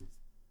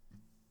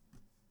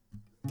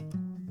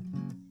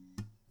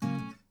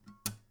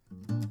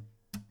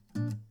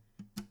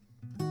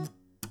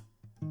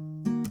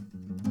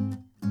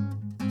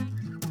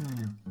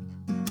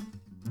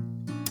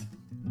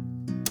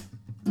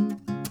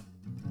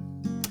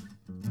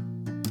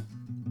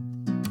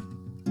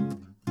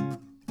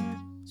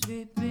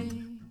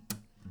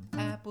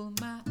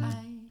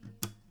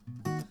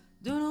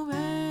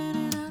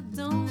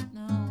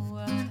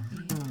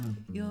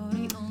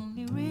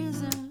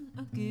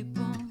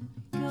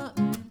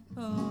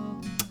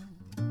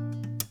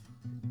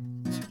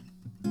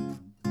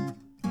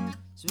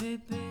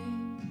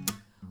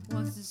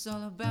it's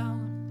all about.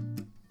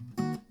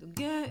 Don't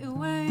get your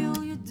way,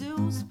 all you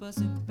do is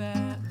fussing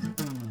back.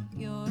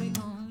 You're the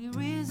only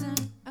reason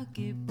I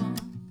keep on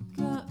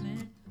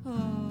coming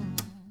home.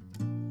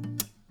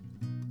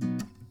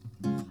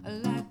 I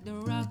like the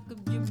rock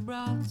of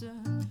Gibraltar,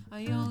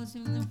 I always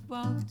seem to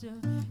falter,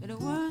 and the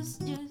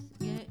worst just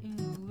getting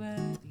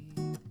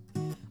ready.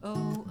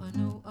 Oh, I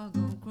know I'll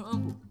go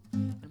crumble,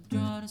 and I'm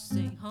trying to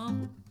stay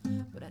humble,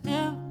 but I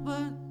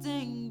never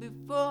think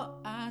before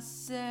I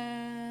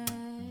say.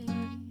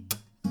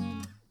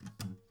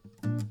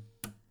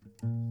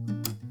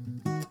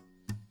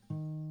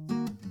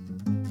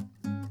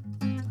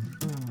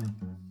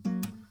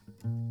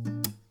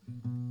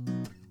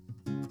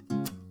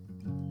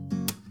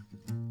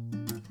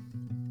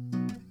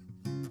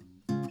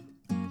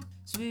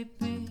 Sweet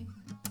pea,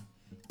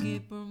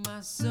 keeper of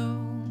my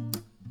soul,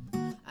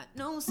 I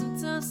know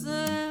sometimes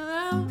I'm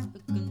out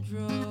of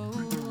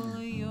control.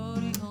 You're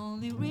the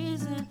only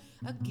reason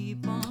I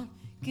keep on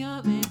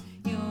coming.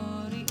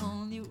 You're the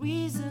only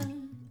reason